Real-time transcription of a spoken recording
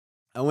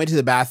I went to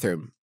the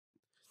bathroom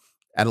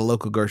at a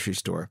local grocery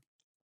store,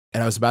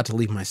 and I was about to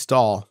leave my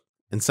stall,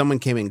 and someone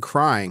came in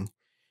crying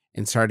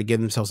and started to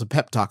give themselves a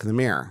pep talk in the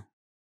mirror.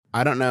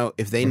 I don't know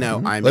if they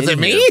know I'm Was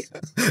in it here,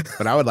 me?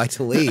 but I would like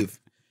to leave.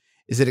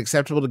 Is it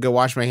acceptable to go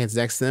wash my hands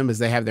next to them as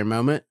they have their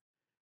moment?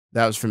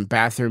 That was from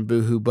Bathroom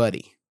Boohoo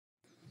Buddy.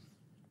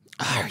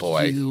 Oh,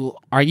 boy.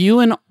 Are you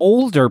an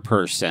older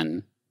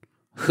person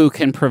who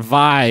can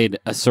provide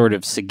a sort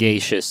of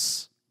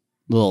sagacious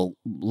little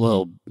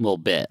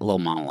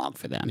monologue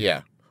for them?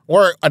 Yeah.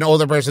 Or an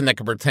older person that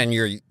can pretend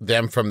you're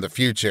them from the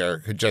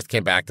future who just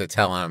came back to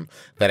tell them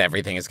that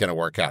everything is going to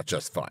work out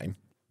just fine.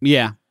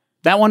 Yeah.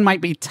 That one might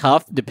be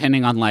tough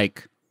depending on,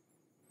 like,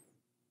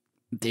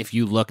 if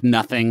you look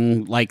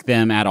nothing like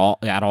them at all.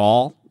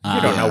 You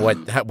don't know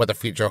what the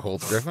future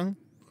holds, Griffin.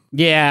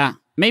 Yeah.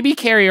 Maybe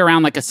carry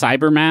around like a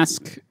cyber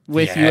mask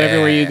with you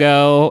everywhere you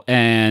go.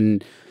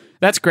 And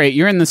that's great.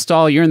 You're in the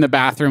stall, you're in the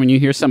bathroom, and you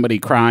hear somebody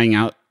crying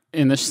out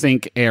in the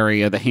sink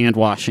area, the hand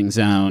washing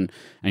zone.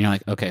 And you're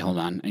like, okay, hold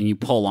on. And you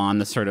pull on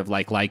the sort of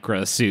like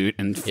Lycra suit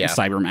and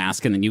cyber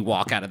mask, and then you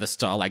walk out of the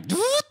stall like...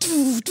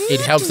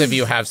 It helps if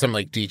you have some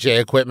like DJ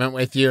equipment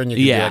with you and you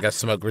can do like a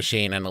smoke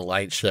machine and a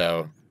light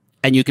show.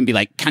 And you can be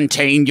like,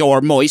 contain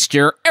your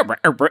moisture.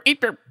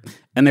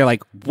 And they're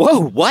like, whoa,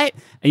 what?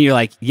 And you're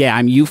like, yeah,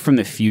 I'm you from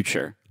the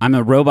future. I'm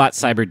a robot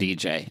cyber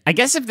DJ. I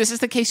guess if this is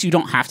the case, you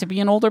don't have to be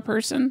an older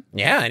person.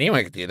 Yeah,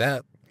 anyone could do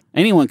that.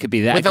 Anyone could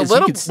be that.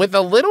 With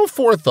a little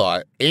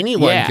forethought,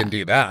 anyone can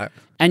do that.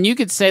 And you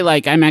could say,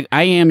 like,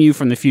 I am you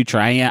from the future.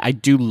 I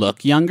do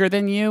look younger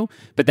than you,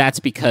 but that's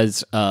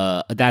because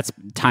that's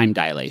time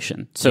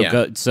dilation.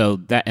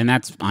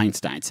 That's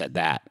Einstein said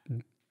that.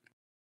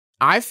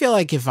 I feel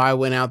like if I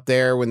went out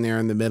there when they're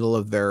in the middle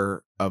of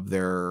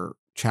their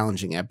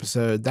challenging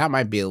episode, that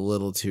might be a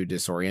little too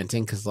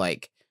disorienting. Because,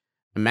 like,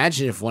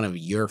 imagine if one of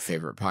your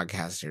favorite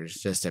podcasters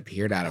just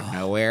appeared out of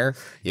nowhere.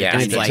 Yeah,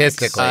 and it's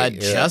statistically, like,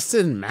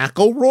 Justin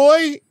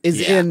McElroy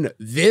is in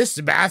this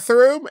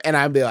bathroom, and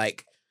I'd be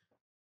like,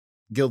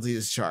 guilty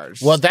as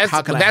charged. Well, that's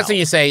when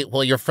you say,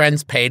 well, your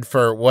friends paid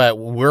for what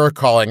we're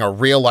calling a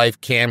real life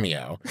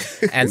cameo,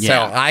 and so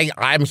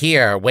I'm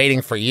here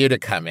waiting for you to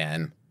come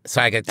in. So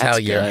I could tell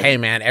you, hey,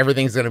 man,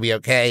 everything's going to be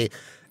okay.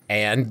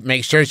 And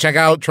make sure to check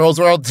out Trolls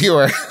World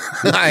Tour.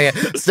 I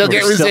still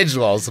get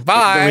residuals.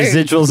 Bye. The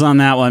residuals on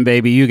that one,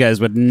 baby. You guys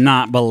would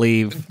not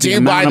believe. Do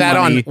you buy that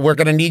on? We're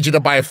going to need you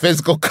to buy a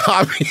physical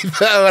copy,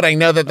 though. And I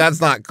know that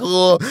that's not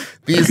cool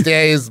these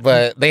days,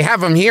 but they have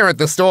them here at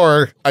the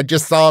store. I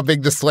just saw a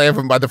big display of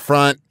them by the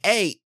front.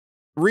 Hey,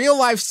 real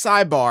life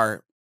sidebar.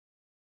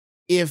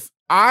 If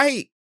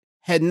I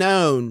had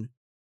known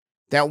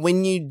that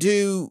when you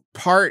do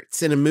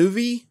parts in a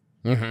movie,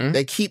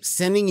 they keep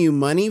sending you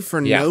money for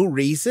no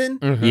reason.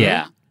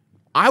 Yeah.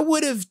 I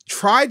would have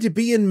tried to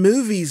be in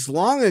movies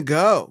long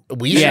ago.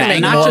 We should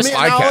make more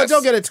podcasts.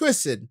 Don't get it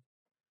twisted.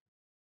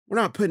 We're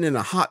not putting in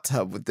a hot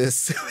tub with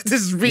this.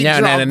 This is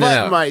button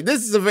money.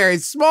 This is a very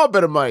small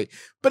bit of money,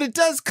 but it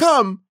does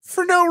come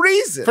for no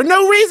reason. For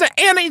no reason.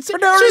 And it's for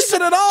no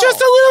reason at all. Just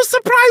a little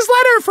surprise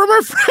letter from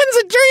our friends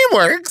at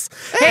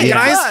DreamWorks. Hey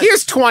guys,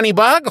 here's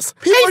 $20.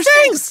 Hey,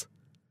 thanks.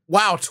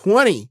 Wow,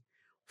 20.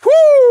 Woo!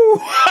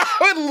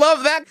 I would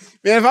love that.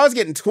 Man, if I was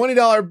getting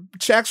 $20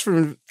 checks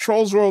from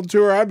Trolls World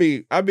Tour, I'd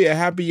be a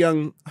happy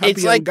young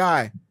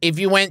guy. If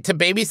you went to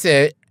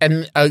babysit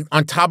and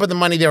on top of the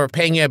money they were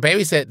paying you to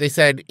babysit, they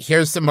said,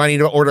 here's some money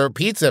to order a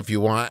pizza if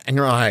you want. And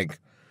you're like,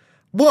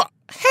 well,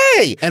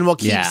 hey. And we'll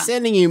keep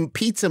sending you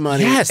pizza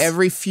money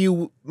every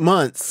few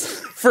months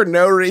for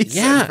no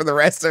reason for the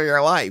rest of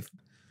your life.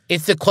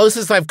 It's the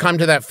closest I've come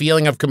to that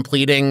feeling of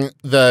completing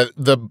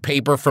the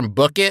paper from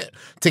Book It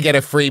to get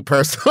a free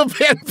personal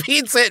pan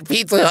pizza at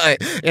Pizza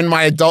Hut in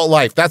my adult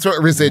life. That's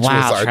what residuals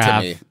are to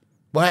me.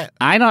 What?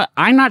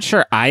 I'm not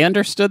sure I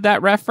understood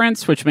that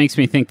reference, which makes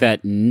me think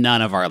that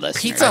none of our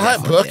listeners. Pizza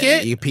Hut Book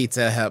It? You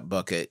Pizza Hut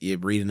Book It. You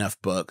read enough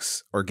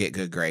books or get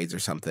good grades or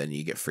something,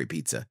 you get free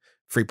pizza,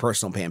 free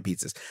personal pan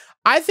pizzas.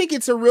 I think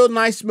it's a real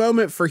nice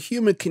moment for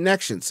human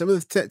connection. Some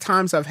of the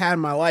times I've had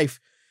in my life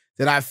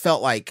that I've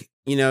felt like,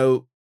 you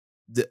know,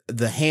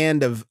 the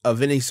hand of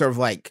any sort of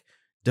like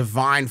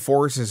divine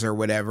forces or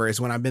whatever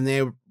is when I've been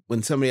there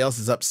when somebody else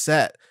is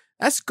upset.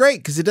 That's great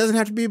because it doesn't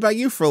have to be about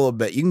you for a little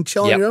bit. You can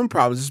chill on your own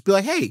problems. Just be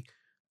like, hey,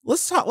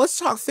 let's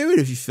talk through it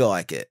if you feel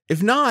like it.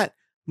 If not,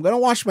 I'm gonna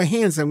wash my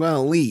hands and I'm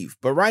gonna leave.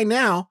 But right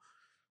now,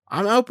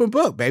 I'm an open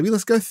book, baby.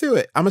 Let's go through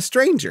it. I'm a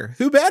stranger.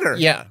 Who better?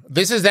 Yeah.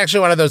 This is actually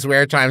one of those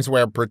rare times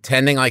where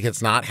pretending like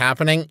it's not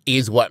happening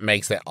is what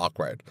makes it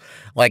awkward.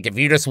 Like if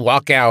you just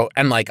walk out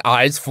and like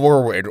eyes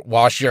forward,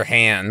 wash your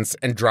hands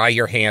and dry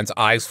your hands,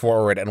 eyes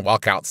forward and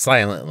walk out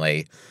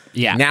silently.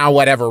 Yeah. Now,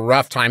 whatever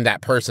rough time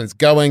that person's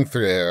going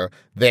through,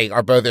 they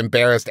are both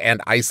embarrassed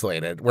and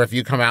isolated. Where if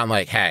you come out and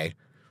like, hey,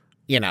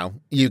 you know,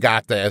 you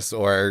got this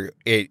or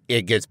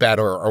it gets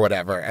better or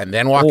whatever, and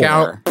then walk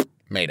out,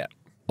 made it.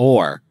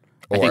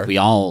 I think we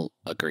all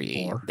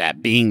agree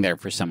that being there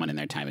for someone in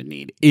their time of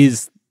need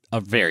is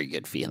a very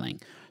good feeling.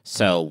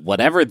 So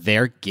whatever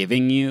they're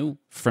giving you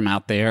from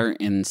out there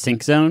in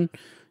Sync Zone,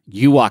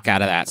 you walk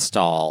out of that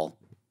stall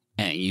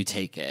and you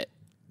take it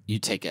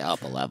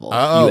up a level.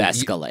 Oh, you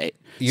escalate.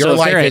 Your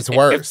life is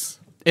worse.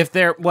 If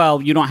they're,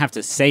 well, you don't have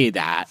to say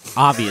that.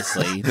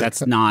 Obviously,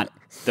 that's not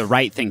the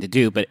right thing to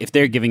do. But if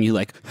they're giving you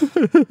like,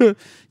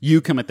 you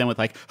come at them with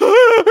like,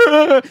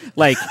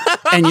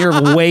 and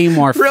you're way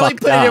more really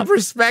fucked put up. it in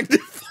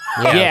perspective.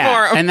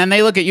 Yeah. And then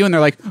they look at you and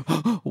they're like,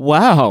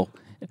 wow,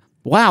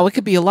 it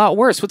could be a lot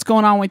worse. What's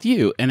going on with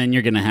you? And then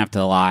you're going to have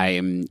to lie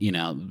and,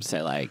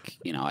 say like,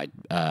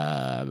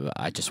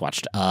 I just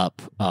watched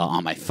Up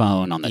on my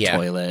phone on the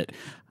toilet.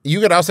 You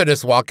could also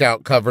just walk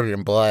out covered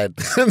in blood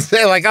and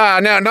say like, "Oh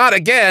no, not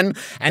again!"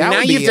 And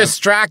now you've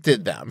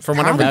distracted them from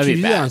whatever. How did you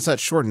do that on such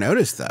short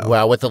notice, though?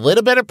 Well, with a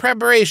little bit of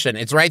preparation,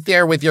 it's right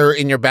there with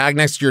in your bag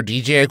next to your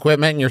DJ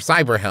equipment and your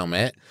cyber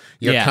helmet.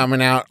 You're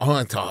coming out.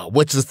 Oh,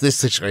 what does this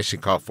situation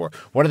call for?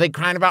 What are they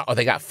crying about? Oh,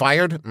 they got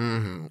fired.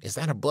 Mm-hmm. Is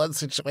that a blood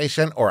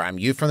situation, or I'm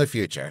you from the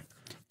future?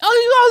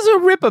 Oh, you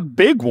also rip a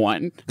big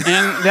one,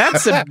 and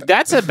that's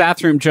a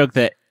bathroom joke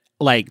that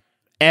like.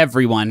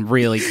 Everyone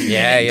really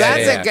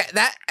can.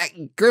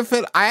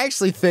 Griffin, I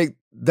actually think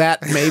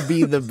that may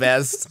be the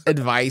best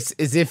advice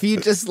is if you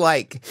just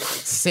like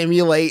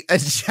simulate a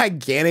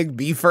gigantic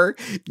beefer.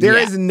 There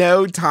is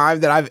no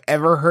time that I've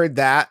ever heard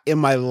that in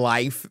my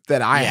life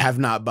that I have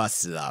not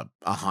busted up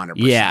 100%.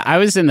 Yeah, I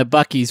was in the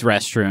Buc-ee's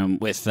restroom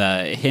with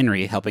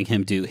Henry helping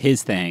him do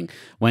his thing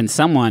when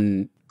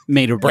someone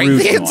made a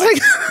rude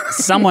noise.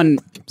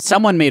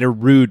 Someone made a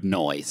rude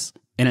noise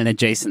in an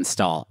adjacent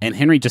stall, and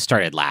Henry just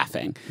started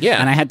laughing. Yeah.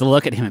 And I had to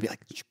look at him and be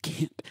like,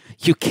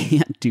 you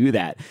can't do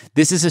that.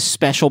 This is a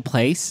special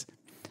place.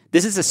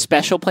 This is a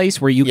special place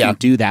where you can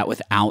do that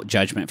without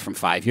judgment from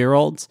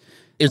 5-year-olds.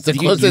 It's the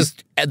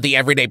closest the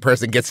everyday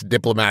person gets to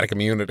diplomatic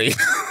immunity.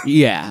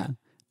 Yeah.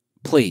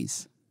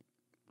 Please.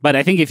 But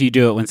I think if you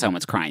do it when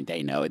someone's crying,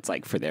 they know it's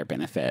like for their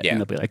benefit. Yeah. And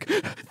they'll be like,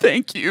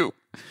 thank you.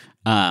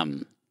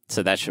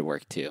 So that should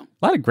work too.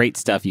 A lot of great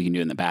stuff you can do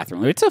in the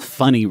bathroom. It's a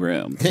funny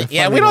room.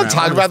 Yeah, we don't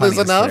talk about this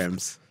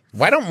enough.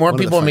 Why don't more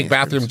people make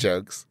bathroom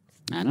jokes?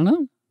 I don't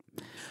know.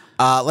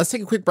 Let's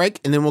take a quick break,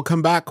 and then we'll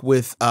come back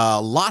with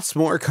lots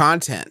more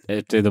content.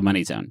 To the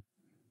money zone.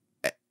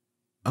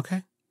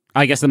 Okay.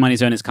 I guess the money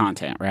zone is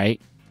content, right?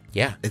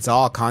 Yeah. It's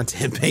all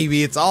content,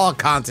 baby. It's all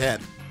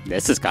content.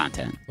 This is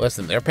content.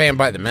 Listen, they're paying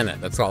by the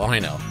minute. That's all I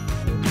know.